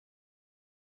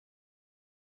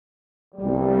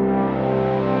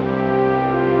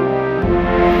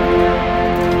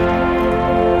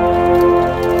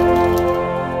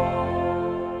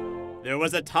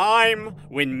was a time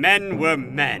when men were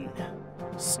men.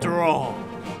 Strong,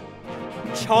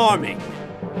 charming,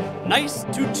 nice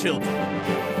to children.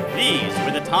 These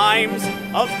were the times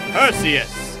of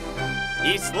Perseus.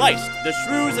 He sliced the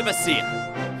shrews of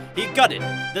Asia. He gutted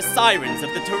the sirens of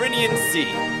the Tyrrhenian Sea.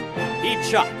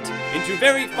 He chopped into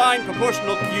very fine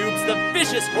proportional cubes the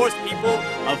vicious horse people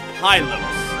of Pylos.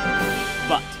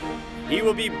 But he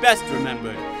will be best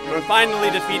remembered for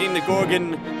finally defeating the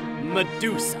Gorgon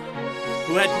Medusa,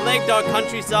 who had plagued our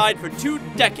countryside for 2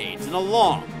 decades in a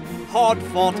long,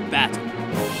 hard-fought battle.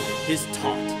 His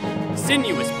taut,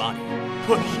 sinuous body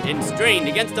pushed and strained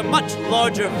against a much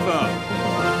larger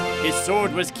foe. His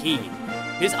sword was keen,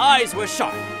 his eyes were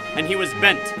sharp, and he was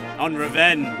bent on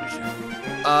revenge.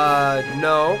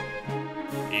 No.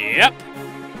 Yep.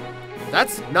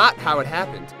 That's not how it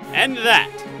happened. And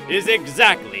that is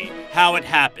exactly how it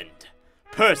happened.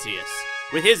 Perseus,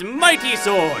 with his mighty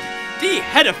sword,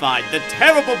 de-headified the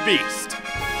terrible beast.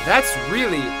 That's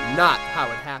really not how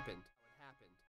it happened.